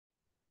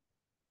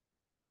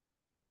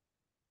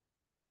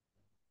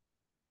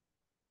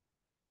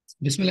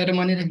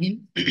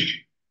Bismillahirrahmanirrahim.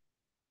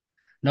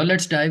 Now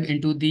let's dive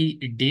into the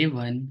day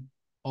one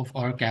of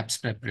our CAPS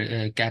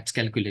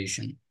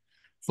calculation.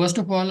 First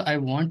of all, I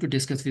want to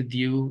discuss with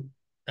you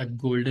a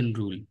golden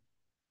rule.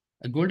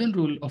 A golden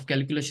rule of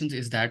calculations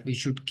is that we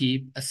should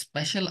keep a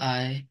special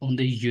eye on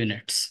the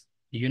units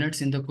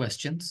in the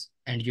questions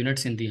and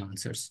units in the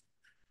answers.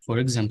 For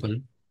example,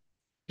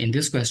 in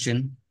this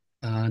question,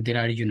 there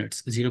are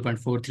units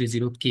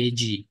 0.430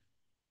 kg,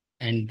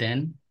 and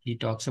then he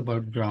talks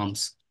about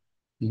grams.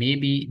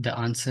 Maybe the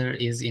answer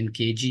is in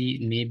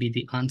kg, maybe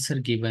the answer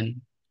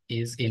given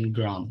is in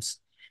grams.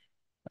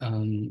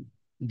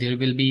 There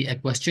will be a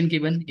question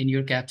given in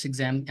your CAPS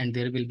exam, and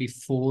there will be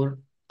 4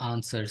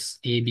 answers,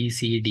 A, B,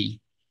 C,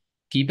 D.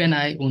 Keep an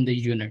eye on the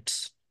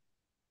units.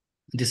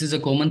 This is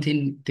a common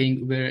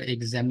thing where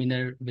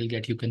examiner will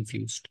get you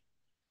confused.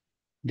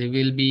 They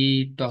will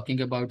be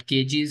talking about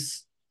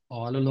kgs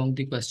all along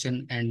the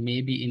question, and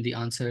maybe in the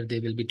answer, they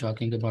will be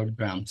talking about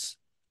grams.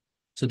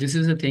 So this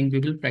is the thing, we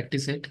will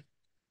practice it.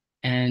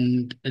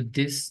 And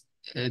this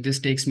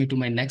takes me to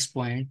my next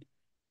point.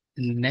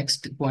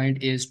 Next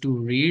point is to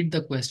read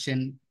the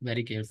question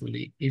very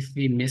carefully. If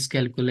we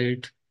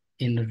miscalculate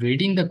in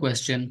reading the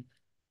question,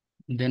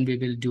 then we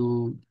will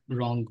do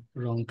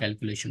wrong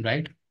calculation,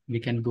 right? We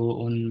can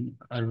go on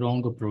a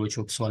wrong approach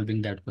of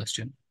solving that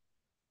question.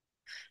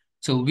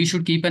 So we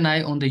should keep an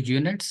eye on the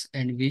units,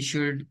 and we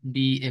should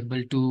be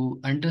able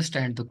to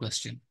understand the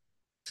question.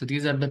 So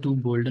these are the 2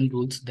 golden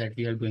rules that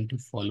we are going to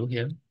follow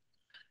here.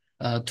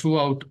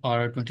 Throughout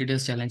our 20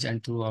 days challenge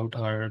and throughout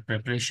our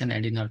preparation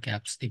and in our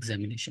CAPS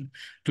examination.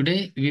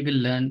 Today, we will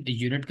learn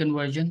unit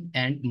conversion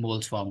and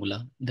moles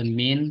formula. The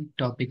main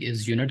topic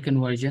is unit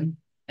conversion,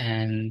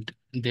 and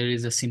there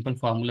is a simple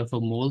formula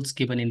for moles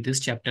given in this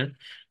chapter.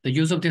 The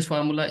use of this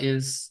formula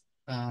is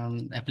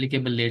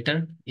applicable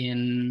later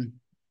in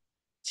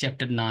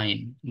chapter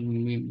 9,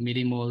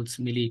 millimoles,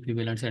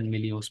 milliequivalents, and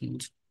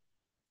milliosmoles.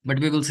 But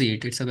we will see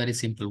it. It's a very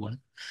simple one.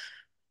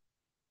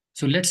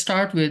 So let's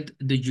start with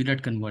the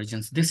unit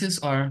conversions. This is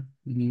our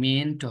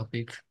main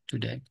topic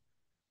today.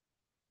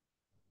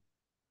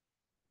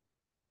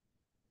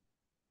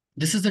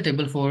 This is the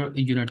table for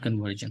unit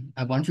conversion.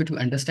 I want you to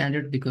understand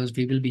it because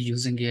we will be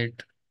using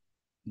it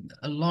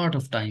a lot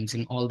of times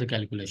in all the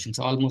calculations.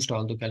 Almost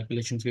all the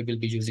calculations, we will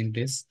be using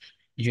this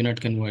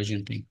unit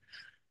conversion thing.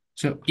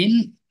 So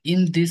in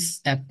this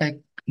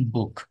APEC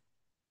book,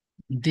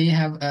 they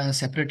have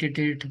separated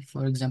it.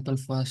 For example,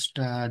 first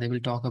they will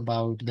talk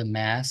about the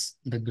mass,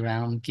 the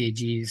gram,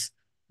 kgs.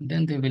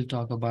 Then they will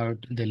talk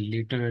about the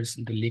liters,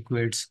 the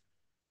liquids.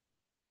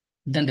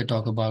 Then they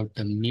talk about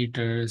the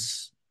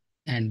meters,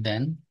 and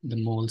then the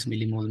moles,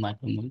 millimole,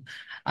 micromole.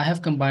 I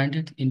have combined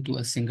it into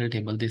a single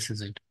table. This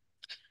is it.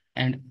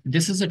 And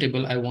this is a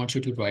table I want you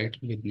to write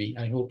with me.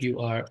 I hope you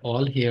are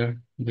all here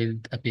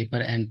with a paper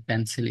and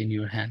pencil in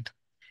your hand.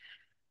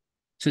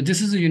 So this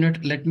is a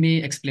unit. Let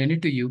me explain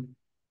it to you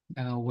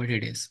what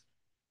it is.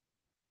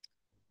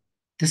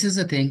 This is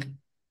the thing.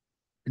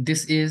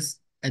 This is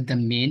the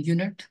main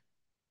unit.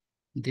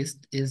 This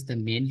is the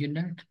main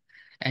unit.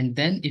 And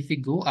then if we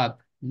go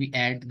up, we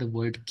add the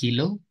word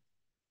kilo.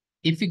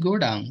 If we go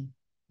down,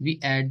 we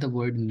add the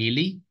word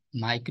milli,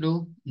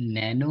 micro,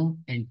 nano,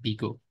 and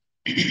pico.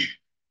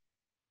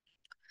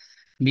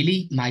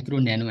 Milli, micro,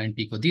 nano, and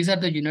pico. These are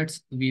the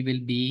units we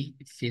will be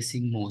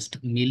facing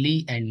most,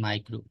 milli and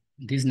micro.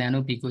 This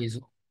nano, pico is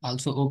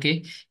also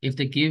okay. If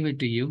they give it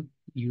to you,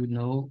 you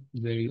know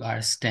where you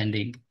are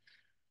standing.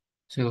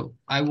 So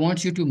I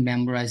want you to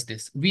memorize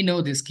this. We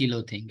know this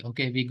kilo thing,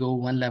 okay? We go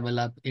one level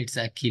up, it's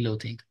a kilo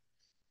thing.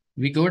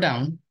 We go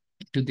down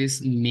to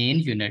this main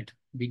unit.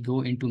 We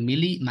go into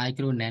milli,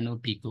 micro, nano,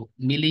 pico.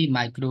 Milli,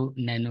 micro,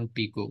 nano,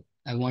 pico.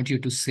 I want you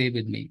to say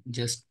with me.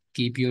 Just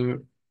keep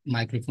your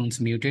microphones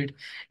muted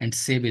and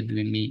say with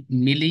me.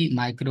 Milli,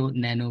 micro,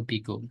 nano,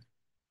 pico.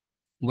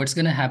 What's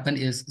going to happen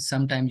is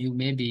sometimes you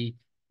maybe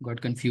got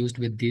confused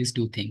with these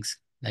 2 things.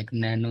 Like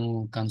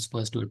nano comes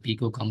first or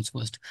pico comes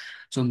first.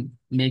 So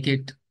make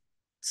it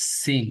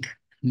sync.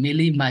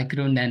 Milli,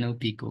 micro, nano,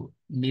 pico.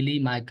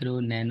 Milli, micro,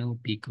 nano,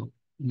 pico.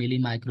 Milli,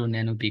 micro,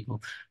 nano,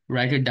 pico.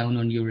 Write it down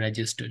on your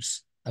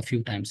registers a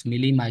few times.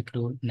 Milli,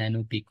 micro,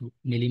 nano, pico.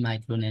 Milli,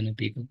 micro, nano,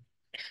 pico.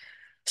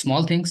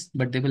 Small things,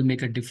 but they will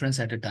make a difference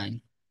at a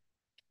time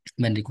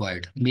when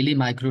required. Milli,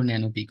 micro,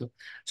 nano, pico.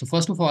 So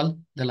first of all,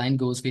 the line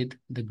goes with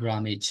the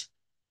grammage.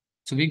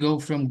 So we go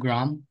from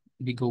gram,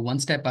 we go one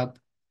step up,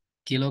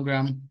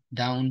 kilogram,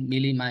 down,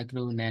 milli,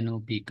 micro, nano,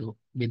 pico.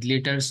 With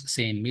liters,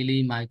 same,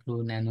 milli, micro,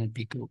 nano,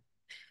 pico.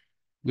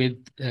 With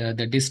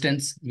the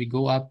distance, we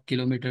go up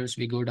kilometers,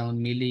 we go down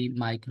milli,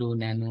 micro,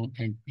 nano,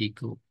 and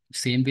pico.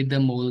 Same with the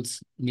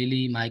moles,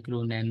 milli,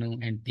 micro, nano,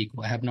 and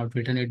pico. I have not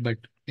written it, but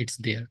it's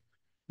there.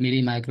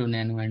 Milli, micro,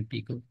 nano, and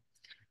pico.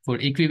 For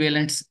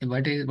equivalents,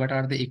 what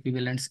are the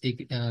equivalents?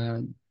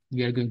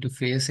 We are going to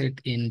face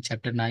it in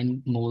chapter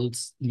 9,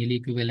 moles,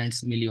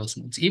 milliequivalents,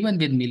 milliosmoles. Even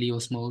with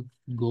milliosmole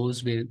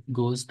goes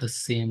the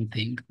same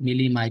thing,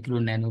 milli, micro,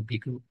 nano,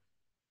 pico.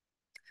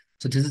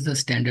 So this is the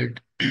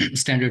standard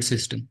standard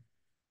system.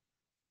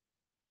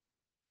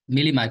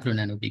 milli, micro,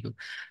 nano, pico.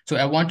 So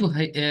I want to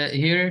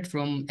hear it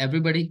from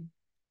everybody.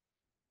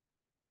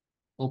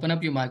 Open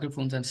up your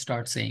microphones and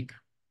start saying.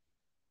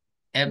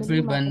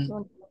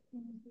 Everyone,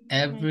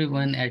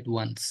 everyone at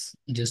once.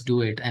 Just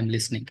do it. I'm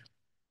listening.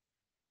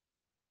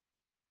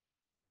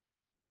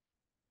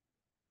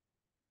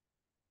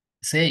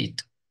 Say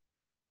it.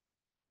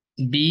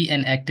 Be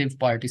an active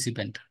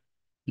participant.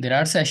 There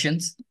are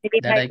sessions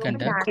that I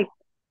conduct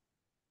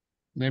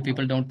where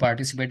people don't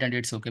participate and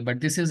it's okay,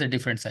 but this is a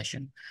different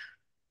session.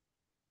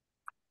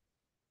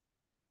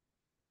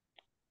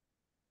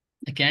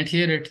 I can't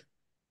hear it.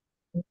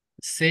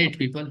 Say it,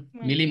 people.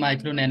 Milli,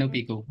 micro, nano,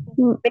 pico.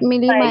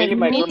 Milli,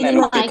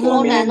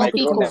 micro, nano,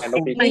 pico.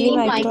 Milli,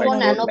 micro,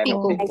 nano,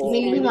 pico.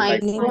 Milli,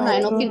 micro,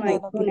 nano, pico.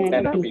 Milli, micro,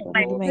 nano, pico.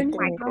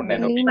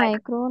 Milli,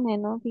 micro,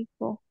 nano,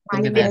 pico.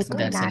 Okay, that's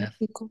enough.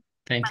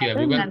 Thank you,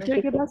 everyone.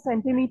 Metre के बाद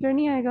centimetre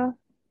नहीं आएगा?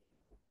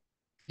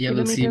 Yeah,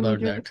 we'll see about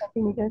that.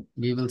 Centimeter.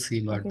 We will see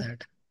about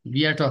that.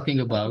 We are talking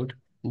about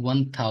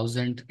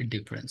 1000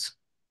 difference.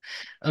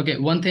 Okay,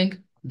 one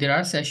thing, there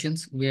are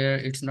sessions where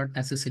it's not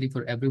necessary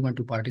for everyone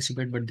to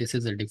participate, but this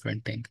is a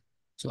different thing.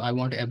 So I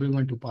want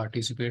everyone to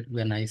participate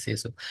when I say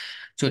so.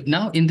 So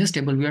now in this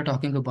table, we are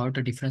talking about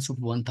a difference of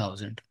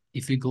 1000.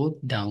 If we go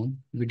down,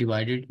 we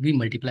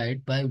multiply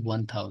it by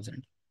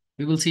 1000.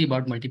 We will see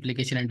about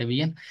multiplication and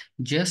division.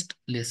 Just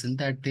listen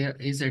that there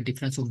is a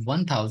difference of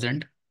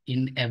 1000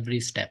 in every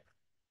step.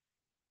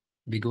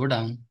 We go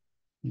down,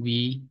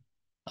 we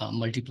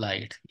multiply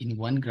it. In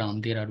 1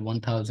 gram, there are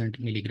 1000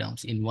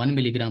 milligrams. In 1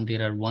 milligram,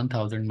 there are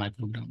 1000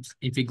 micrograms.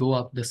 If we go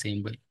up the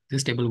same way,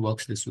 this table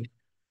works this way.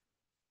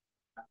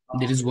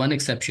 There is one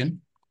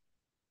exception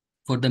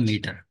for the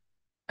meter.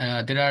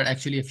 There are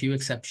actually a few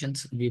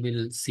exceptions. We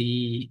will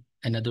see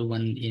another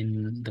one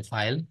in the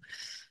file.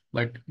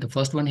 But the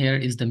first one here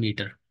is the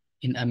meter.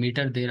 In a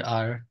meter, there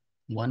are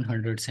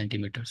 100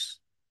 centimeters.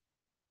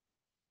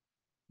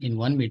 In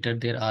 1 meter,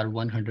 there are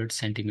 100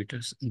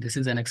 centimeters. This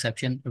is an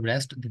exception.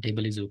 Rest, the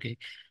table is okay.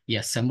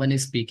 Yes, someone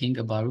is speaking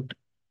about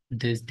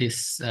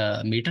this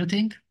meter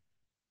thing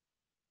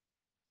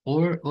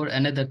or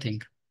another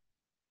thing.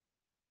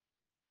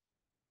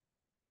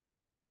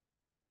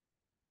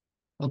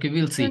 Okay,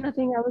 we'll see. No,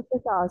 nothing. I was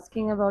just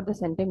asking about the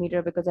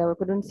centimeter because I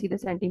couldn't see the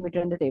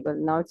centimeter in the table.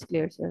 Now it's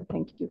clear, sir.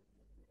 Thank you.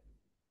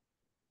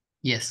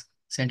 Yes,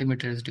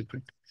 centimeter is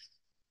different.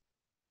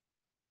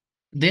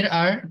 There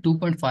are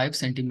 2.5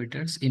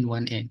 centimeters in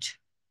 1 inch.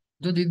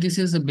 So this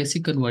is a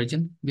basic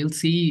conversion. We'll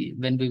see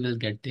when we will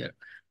get there.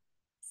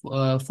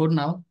 For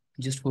now,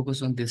 just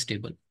focus on this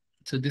table.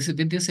 So this is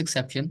with this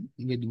exception,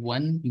 with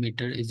 1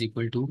 meter is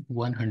equal to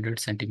 100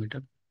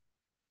 centimeter.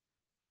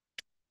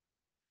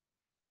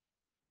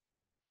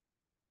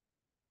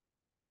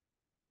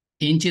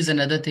 Inch is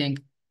another thing,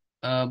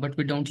 but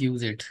we don't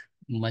use it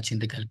much in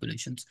the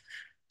calculations.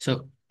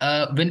 So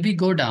when we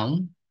go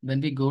down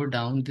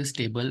this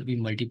table, we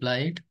multiply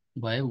it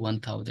by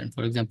 1000.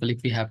 For example,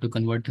 if we have to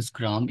convert this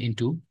gram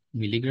into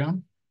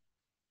milligram,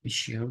 we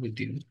share with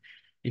you.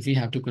 If we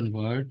have to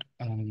convert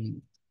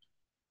 1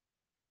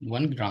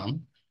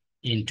 gram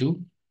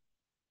into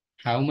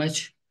how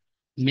much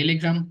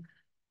milligram,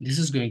 this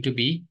is going to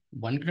be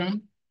 1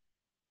 gram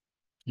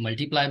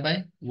multiplied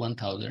by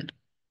 1000.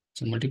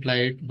 So multiply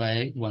it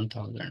by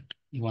 1000.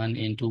 1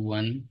 into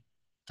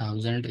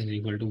 1000 is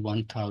equal to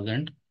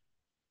 1000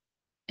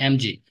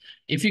 mg.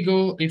 If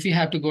you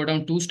have to go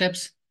down 2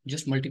 steps,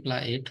 just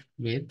multiply it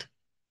with,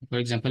 for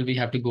example, we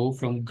have to go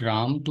from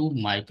gram to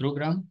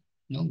microgram.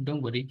 No,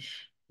 don't worry.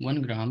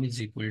 1 gram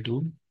is equal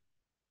to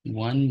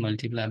 1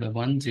 multiplied by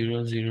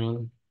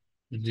 1000,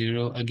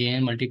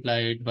 again multiply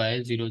it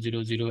by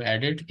 000,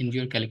 add it in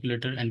your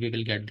calculator and we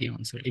will get the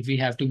answer. If we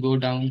have to go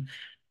down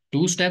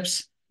 2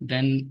 steps,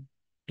 then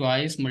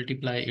twice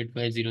multiply it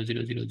by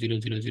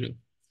 00000,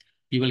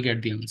 you will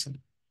get the answer.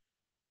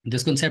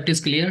 This concept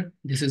is clear.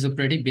 This is a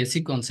pretty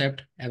basic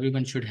concept.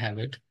 Everyone should have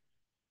it.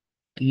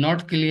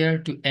 Not clear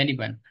to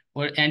anyone.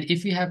 And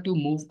if we have to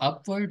move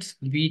upwards,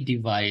 we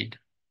divide.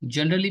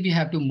 Generally, we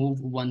have to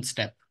move 1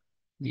 step,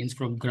 means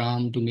from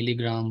gram to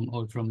milligram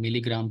or from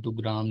milligram to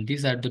gram.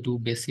 These are the two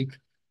basic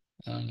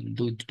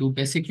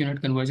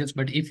unit conversions.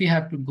 But if we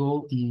have to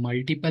go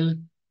multiple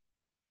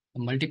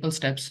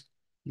steps,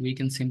 we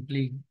can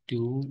simply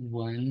do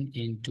 1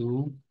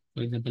 into,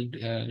 for example,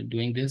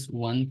 doing this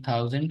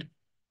 1000.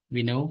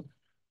 We know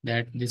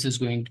that this is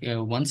going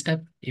to, 1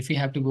 step. If we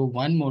have to go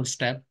 1 more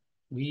step,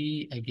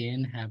 we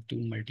again have to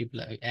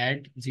multiply,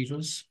 add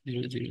zeros,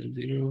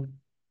 000,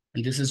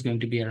 and this is going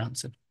to be our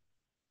answer.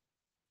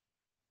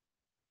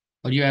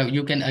 Or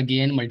you can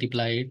again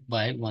multiply it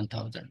by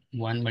 1000.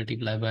 1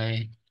 multiplied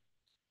by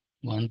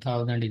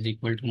 1000 is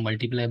equal to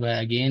multiply by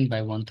again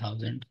by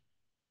 1000.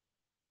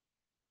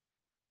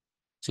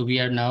 So we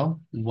are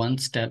now 2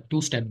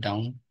 step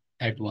down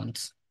at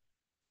once.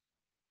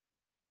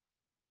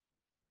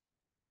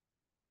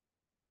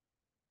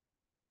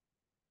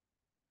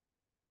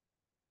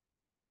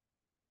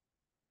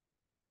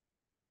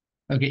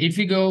 Okay, if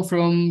we go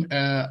from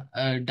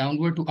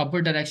downward to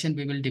upward direction,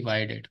 we will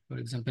divide it. For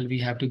example, we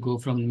have to go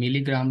from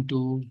milligram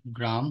to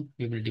gram,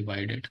 we will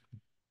divide it.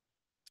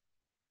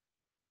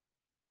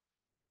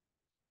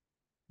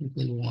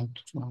 People want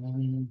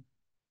to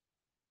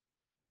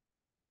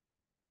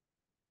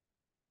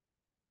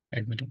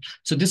admit it.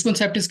 So this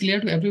concept is clear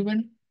to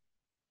everyone.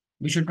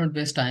 We should not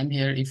waste time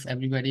here if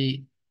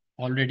everybody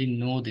already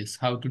know this,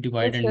 how to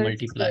divide and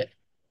multiply.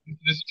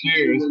 It's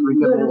clear. We can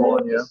move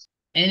on, yeah.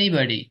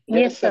 Anybody?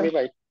 Yes, Sami,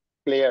 right.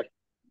 Clear.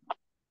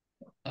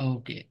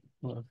 Okay,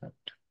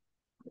 perfect.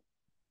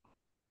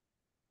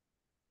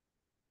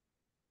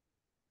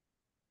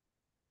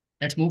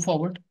 Let's move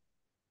forward.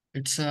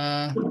 It's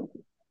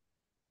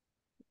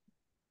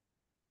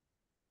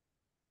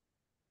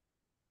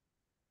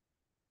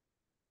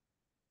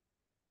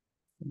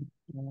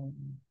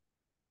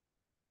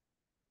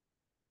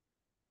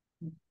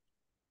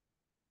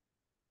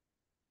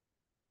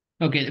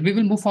okay, we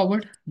will move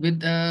forward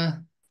with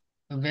a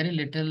very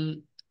little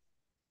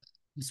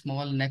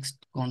small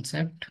next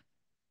concept.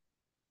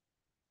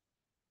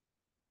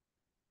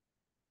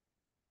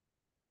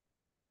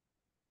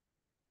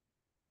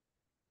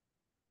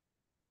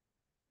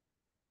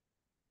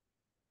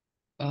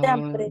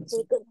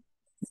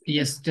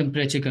 Yes,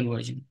 temperature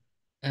conversion.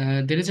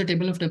 There is a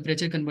table of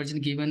temperature conversion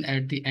given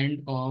at the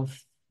end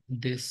of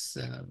this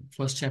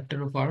first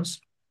chapter of ours.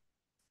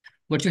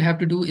 What you have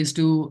to do is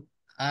to,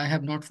 I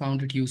have not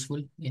found it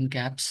useful in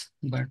CAPS,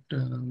 but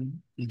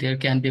there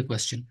can be a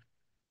question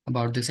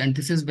about this. And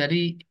this is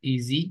very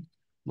easy.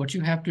 What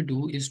you have to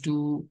do is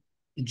to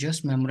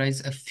just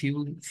memorize a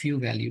few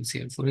values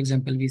here. For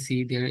example, we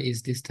see there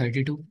is this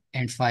 32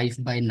 and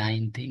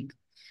 5/9 thing.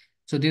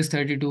 So this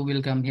 32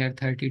 will come here,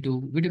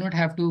 32. We do not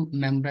have to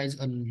memorize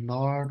a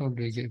lot of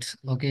digits.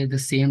 Okay, the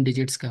same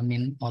digits come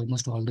in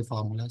almost all the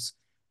formulas.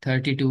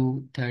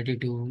 32,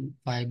 32,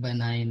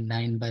 5/9,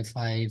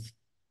 9/5,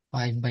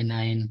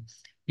 5/9.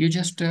 You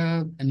just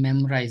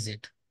memorize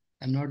it.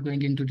 I'm not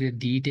going into the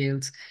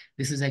details.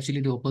 This is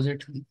actually the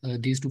opposite.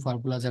 These two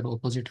formulas are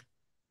opposite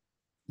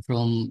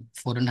from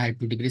Fahrenheit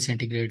to degree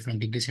centigrade, from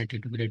degree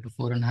centigrade to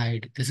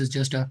Fahrenheit. This is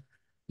just a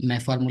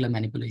formula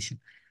manipulation.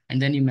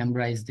 And then you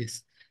memorize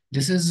this.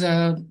 This is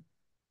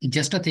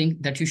just a thing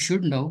that you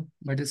should know,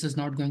 but this is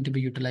not going to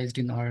be utilized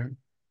in our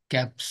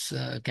CAPS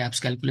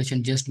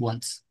calculation just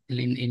once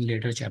in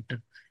later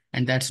chapter.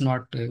 And that's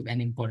not an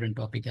important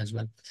topic as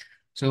well.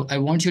 So I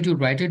want you to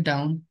write it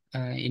down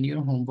in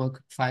your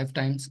homework 5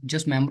 times.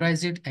 Just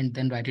memorize it and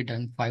then write it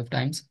down 5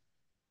 times.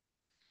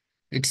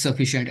 It's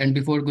sufficient. And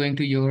before going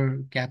to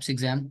your CAPS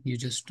exam, you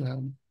just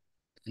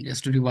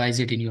revise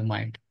it in your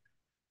mind.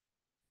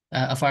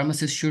 A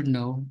pharmacist should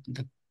know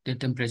the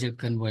temperature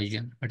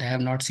conversion, but I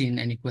have not seen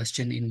any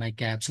question in my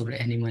CAPS or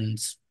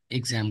anyone's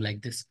exam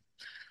like this.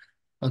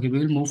 Okay, we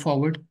will move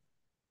forward.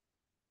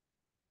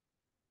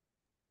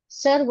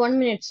 Sir, 1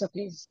 minute, sir,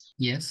 please.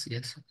 Yes,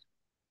 yes.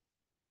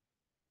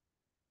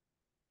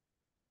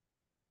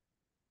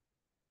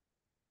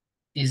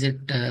 Is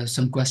it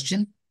some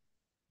question?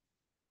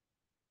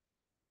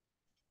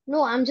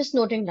 No, I'm just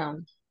noting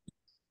down.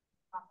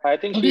 I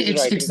think Okay, she's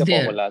writing it's the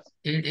there. formulas.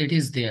 It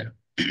is there.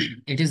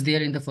 It is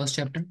there in the first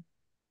chapter.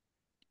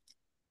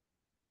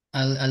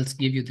 I'll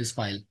give you this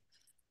file.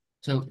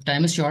 So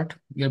time is short.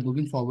 We are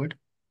moving forward.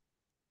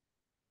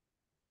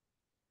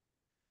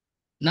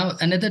 Now,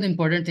 another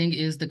important thing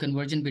is the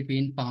conversion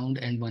between pound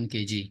and 1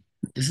 kg.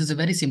 This is a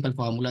very simple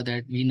formula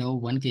that we know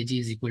 1 kg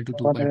is equal to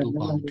 2.2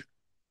 pound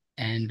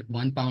and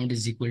 1 pound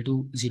is equal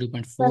to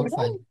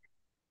 0.45.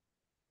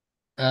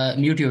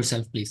 Mute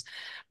yourself, please.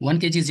 1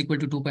 kg is equal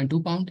to 2.2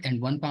 pound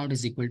and 1 pound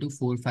is equal to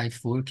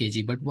 454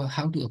 kg. But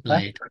how to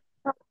apply it?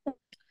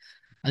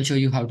 I'll show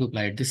you how to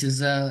apply it. This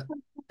is a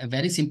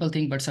very simple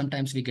thing, but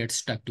sometimes we get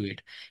stuck to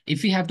it.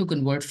 If we have to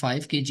convert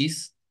 5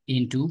 kgs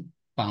into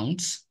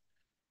pounds,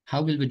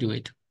 how will we do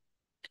it?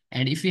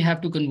 And if we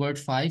have to convert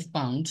 5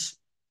 pounds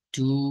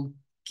to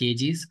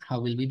kgs, how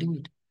will we do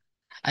it?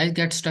 I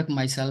get stuck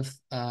myself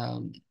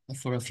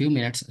for a few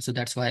minutes, so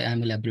that's why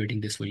I'm elaborating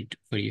this for you.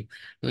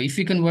 So if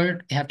we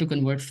have to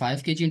convert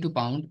 5 kg into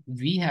pound,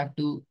 we have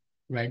to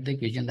write the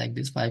equation like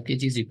this. 5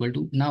 kg is equal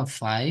to, now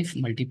 5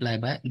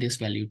 multiplied by this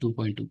value,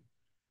 2.2.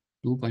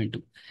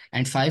 2.2.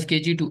 And 5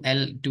 kg to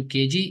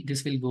kg,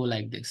 this will go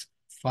like this.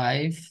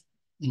 5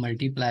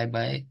 multiplied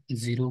by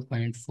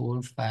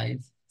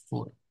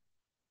 0.454.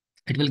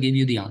 It will give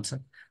you the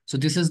answer. So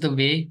this is the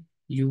way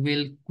you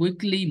will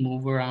quickly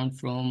move around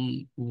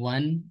from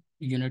one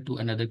unit to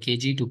another,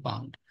 kg to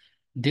pound.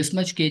 This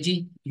much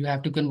kg you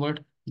have to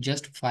convert,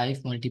 just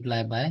 5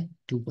 multiplied by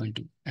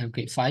 2.2.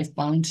 Okay, 5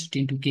 pounds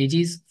into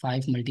kgs,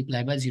 5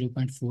 multiplied by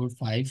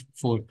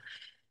 0.454.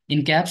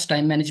 In CAPS,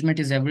 time management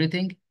is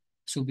everything.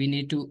 So we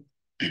need to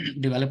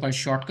develop our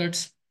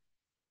shortcuts.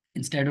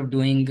 Instead of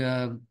doing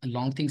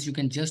long things, you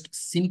can just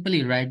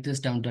simply write this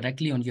down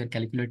directly on your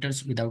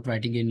calculators without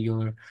writing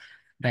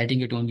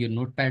it on your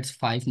notepads.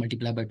 5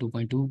 multiplied by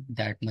 2.2,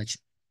 that much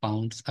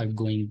pounds are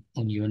going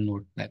on your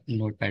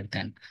notepad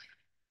then.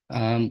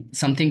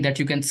 Something that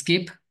you can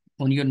skip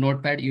on your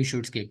notepad, you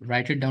should skip.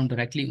 Write it down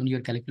directly on your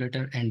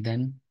calculator and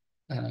then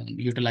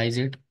utilize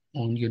it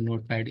on your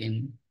notepad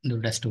in the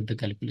rest of the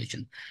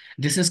calculation.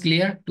 This is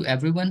clear to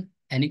everyone?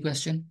 Any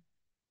question?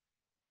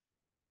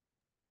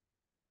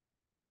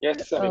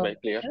 Yes, Sami bhai,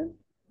 clear. Sir,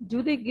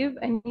 do they give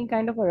any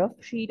kind of a rough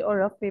sheet or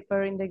rough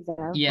paper in the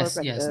exam Yes,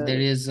 for yes, there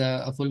is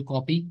a full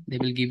copy they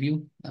will give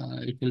you.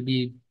 It will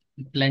be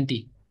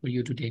plenty for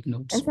you to take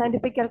notes. and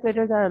scientific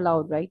calculators are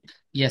allowed, right?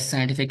 Yes,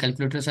 scientific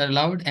calculators are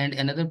allowed. And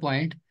another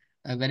point,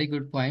 a very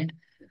good point,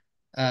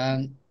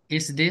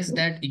 it's this,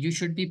 that you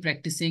should be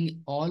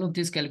practicing all of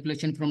this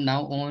calculation from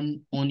now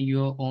on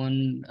your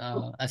own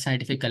a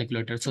scientific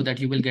calculator, so that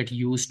you will get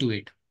used to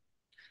it.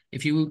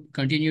 If you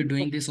continue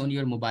doing this on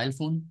your mobile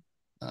phone,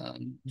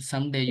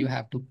 someday you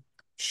have to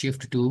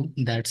shift to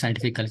that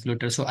scientific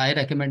calculator. So I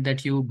recommend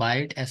that you buy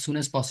it as soon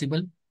as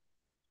possible,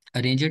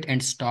 arrange it,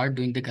 and start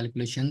doing the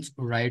calculations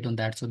right on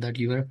that, so that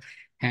your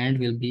hand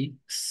will be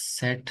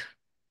set.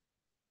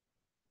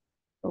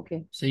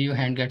 Okay. So your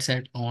hand gets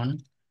set on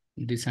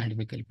the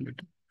scientific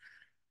calculator.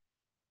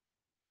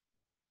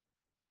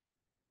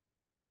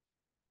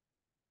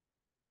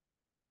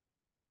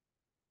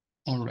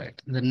 All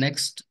right, the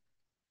next.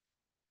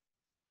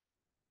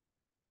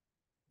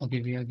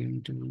 Okay, we are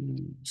going to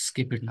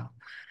skip it now.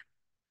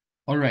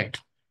 All right.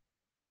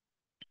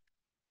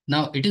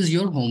 Now it is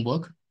your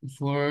homework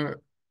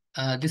for,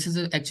 this is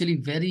actually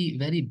very,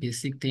 very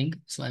basic thing.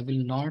 So I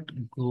will not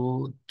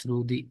go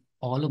through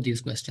all of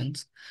these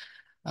questions.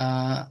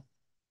 To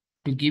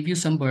give you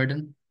some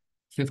burden,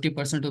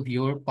 50% of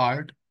your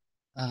part,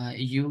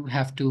 you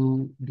have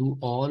to do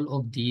all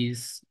of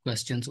these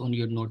questions on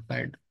your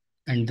notepad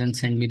and then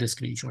send me the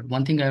screenshot.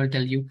 One thing I will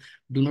tell you,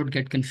 do not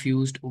get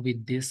confused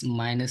with this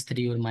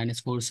 -3 or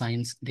 -4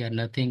 signs. They are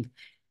nothing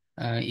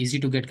easy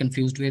to get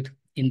confused with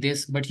in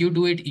this, but you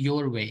do it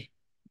your way.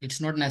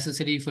 It's not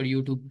necessary for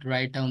you to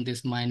write down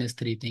this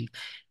 -3 thing.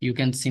 You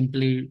can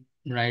simply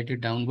write it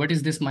down. What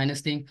is this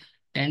minus thing?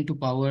 10 to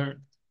power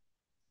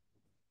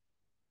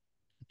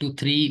to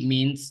 3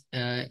 means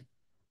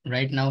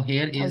right now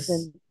here is,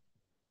 1,000.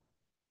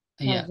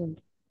 yeah,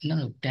 1,000.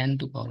 no, 10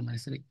 to power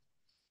 -3.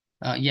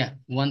 Yeah,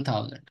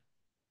 1,000.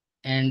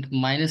 And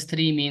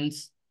 -3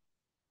 means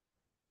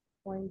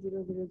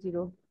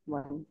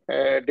 0.0001.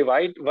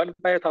 Divide 1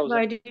 by 1,000.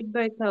 Divided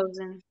by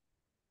 1,000.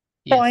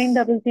 Point yes.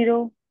 double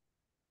zero.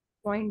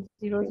 1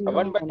 by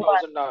 0.001.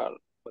 1,000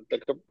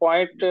 मतलब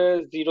point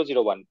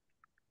 001.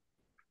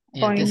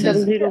 Yeah, Point this double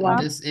is zero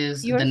one. this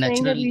is You the are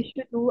saying that natural. we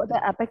should do the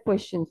APEC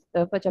questions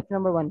for chapter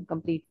number 1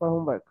 complete for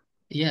homework.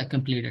 Yeah,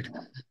 completed.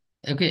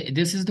 Okay,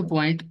 this is the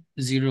point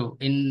 0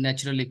 in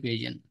natural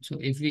equation. So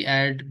if we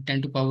add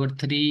 10 to power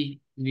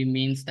 3, we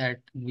means that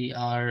we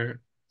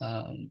are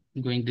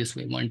going this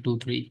way, 1, 2,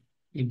 3.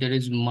 If there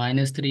is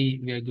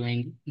 -3, we are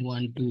going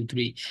 1, 2,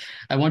 3.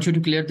 I want you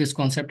to clear this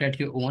concept at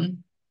your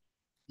own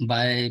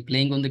by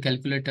playing on the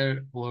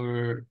calculator,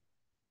 or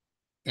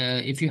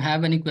if you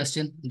have any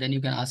question, then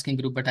you can ask in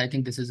group, but I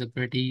think this is a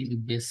pretty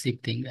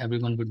basic thing.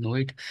 Everyone would know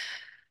it.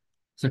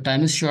 So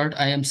time is short.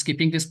 I am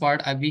skipping this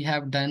part. We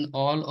have done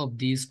all of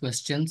these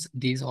questions,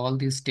 all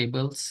these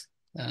tables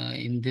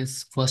in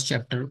this first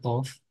chapter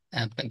of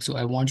APEC. So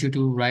I want you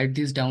to write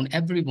this down.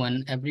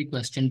 Everyone, every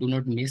question, do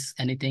not miss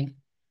anything.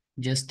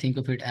 Just think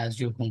of it as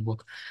your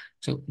homework.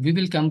 So we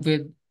will come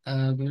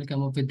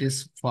up with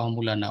this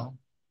formula now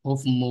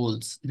of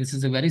moles. This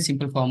is a very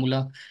simple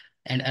formula,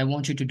 and I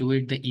want you to do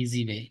it the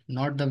easy way,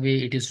 not the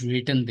way it is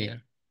written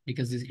there,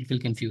 because it will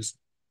confuse.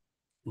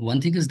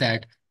 One thing is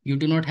that you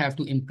do not have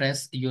to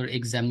impress your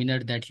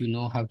examiner that you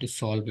know how to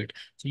solve it.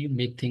 So you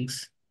make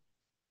things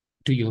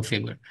to your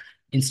favor.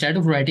 Instead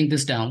of writing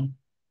this down,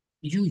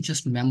 you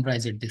just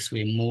memorize it this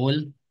way.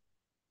 Mole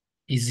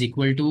is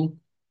equal to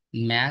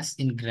mass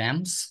in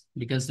grams,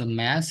 because the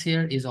mass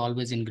here is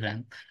always in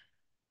gram,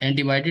 and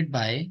divided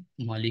by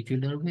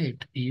molecular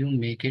weight. You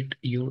make it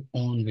your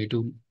own way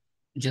to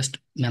just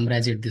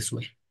memorize it this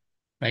way,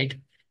 right?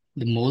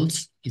 The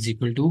moles is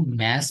equal to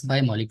mass by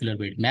molecular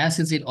weight. Mass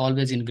is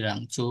always in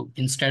gram. So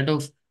instead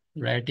of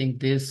writing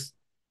this,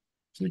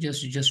 so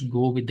just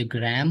go with the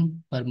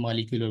gram per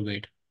molecular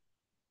weight,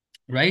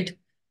 right?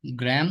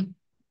 Gram,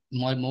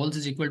 moles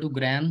is equal to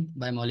gram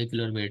by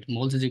molecular weight.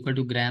 Moles is equal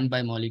to gram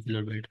by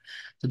molecular weight.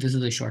 So this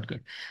is a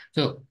shortcut.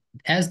 So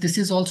as this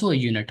is also a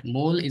unit,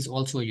 mole is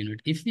also a unit.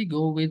 If we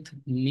go with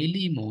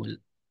millimole,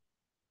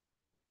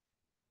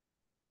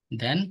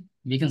 then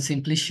we can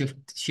simply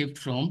shift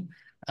from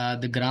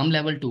the gram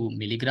level to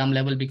milligram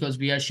level, because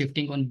we are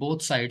shifting on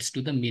both sides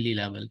to the milli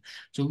level.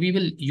 So we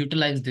will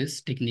utilize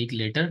this technique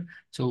later.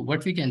 So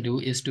what we can do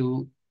is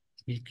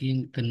we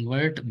can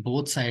convert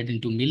both sides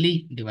into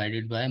milli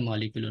divided by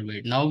molecular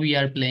weight. Now we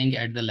are playing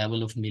at the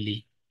level of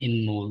milli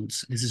in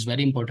moles. This is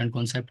very important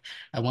concept.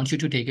 I want you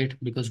to take it,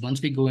 because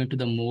once we go into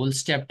the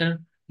moles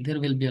chapter, there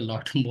will be a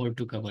lot more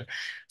to cover.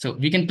 So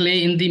we can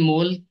play in the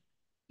mole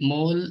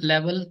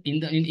level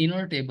in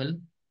our table.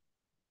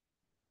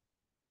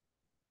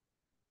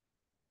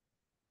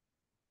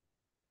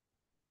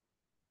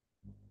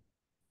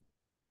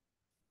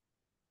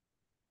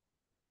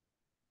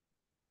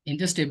 in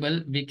this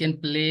table, we can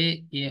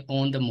play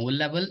on the mole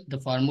level. The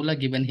formula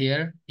given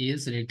here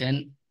is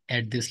written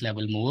at this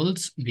level,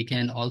 moles. We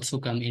can also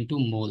come into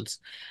moles,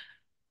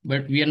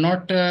 but we are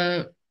not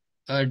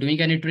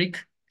doing any trick.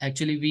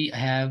 Actually, we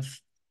have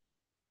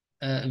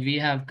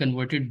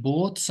converted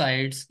both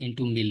sides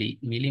into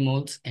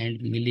millimoles and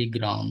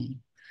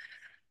milligram.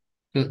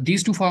 So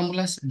these two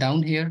formulas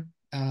down here,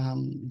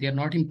 they are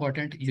not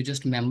important. You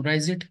just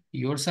memorize it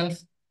yourself.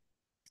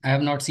 I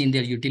have not seen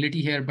their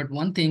utility here, but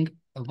one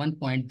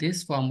point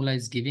this formula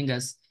is giving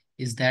us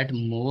is that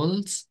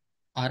moles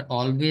are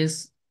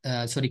always,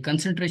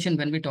 concentration,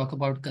 when we talk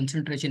about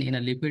concentration in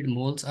a liquid,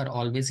 moles are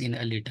always in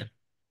a liter,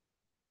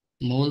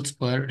 moles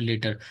per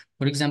liter.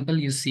 For example,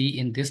 you see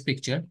in this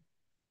picture,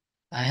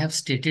 I have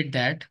stated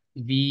that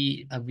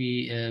we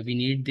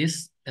need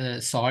this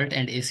salt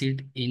and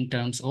acid in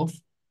terms of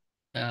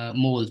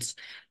moles.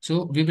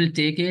 So we will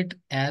take it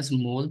as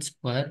moles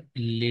per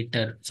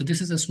liter. So this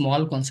is a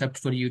small concept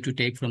for you to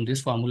take from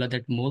this formula,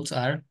 that moles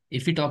are,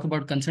 if we talk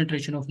about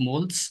concentration of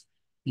moles,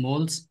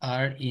 moles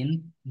are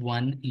in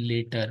 1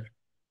 liter.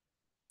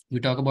 We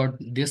talk about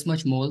this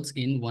much moles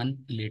in 1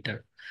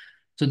 liter.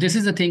 So this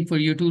is the thing for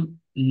you to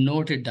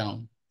note it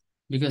down,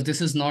 because this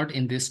is not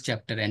in this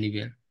chapter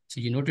anywhere. So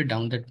you note it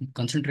down that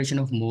concentration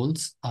of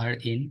moles are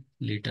in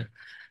liter.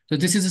 So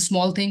this is a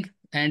small thing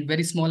and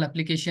very small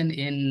application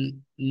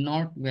in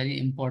not very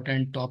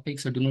important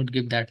topics. So do not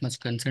give that much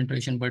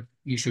concentration, but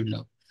you should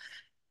know.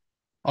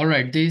 All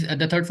right,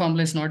 the third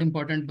formula is not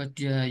important, but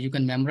you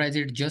can memorize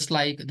it just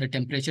like the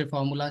temperature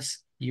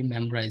formulas, you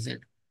memorize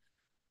it.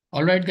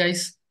 All right,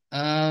 guys.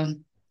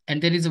 And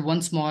there is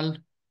one small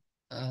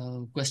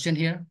question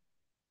here,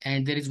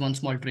 and there is one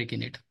small trick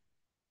in it.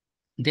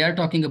 They are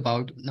talking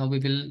about, now we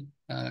will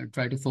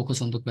try to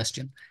focus on the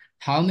question.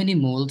 How many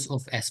moles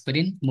of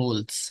aspirin,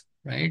 moles,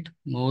 right?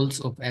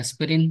 Moles of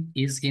aspirin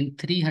is in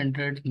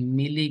 300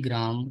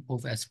 milligram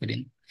of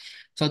aspirin.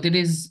 So there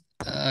is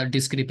a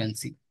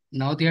discrepancy.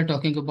 Now they are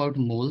talking about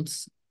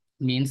moles,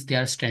 means they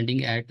are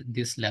standing at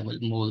this level,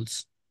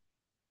 moles.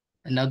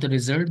 And now the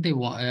result they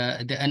want,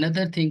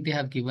 another thing they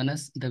have given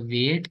us, the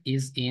weight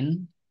is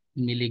in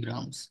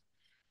milligrams.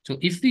 So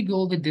if we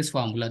go with this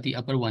formula, the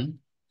upper one,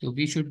 so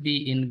we should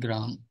be in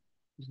gram.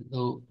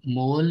 So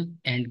mole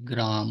and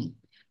gram,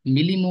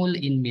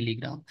 millimole in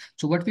milligram.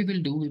 So what we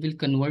will do, we will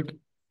convert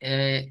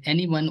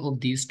any one of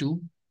these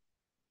two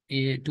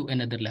to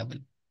another level.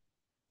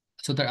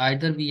 So that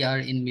either we are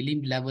in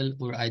milli level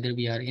or either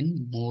we are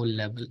in mole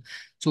level.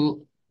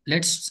 So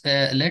let's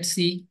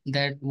see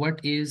that what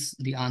is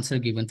the answer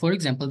given. For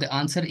example, the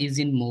answer is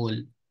in mole.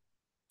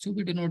 So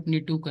we do not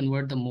need to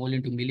convert the mole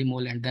into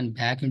millimole and then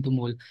back into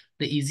mole.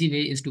 The easy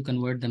way is to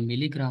convert the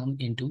milligram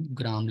into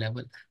gram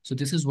level. So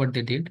this is what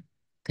they did,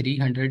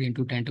 300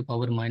 into 10 to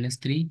power minus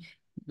 3.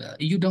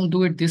 You don't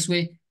do it this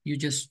way. You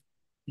just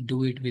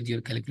do it with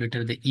your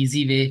calculator, the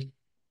easy way.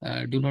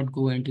 Do not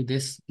go into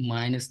this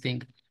minus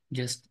thing.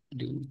 Just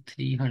do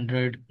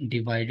 300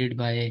 divided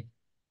by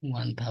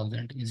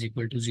 1000 is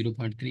equal to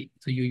 0.3.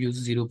 So you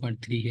use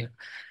 0.3 here.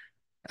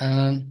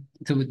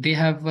 So they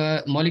have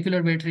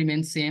molecular weight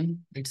remains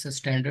same. It's a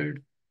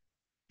standard.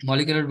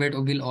 Molecular weight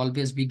will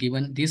always be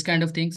given. These kind of things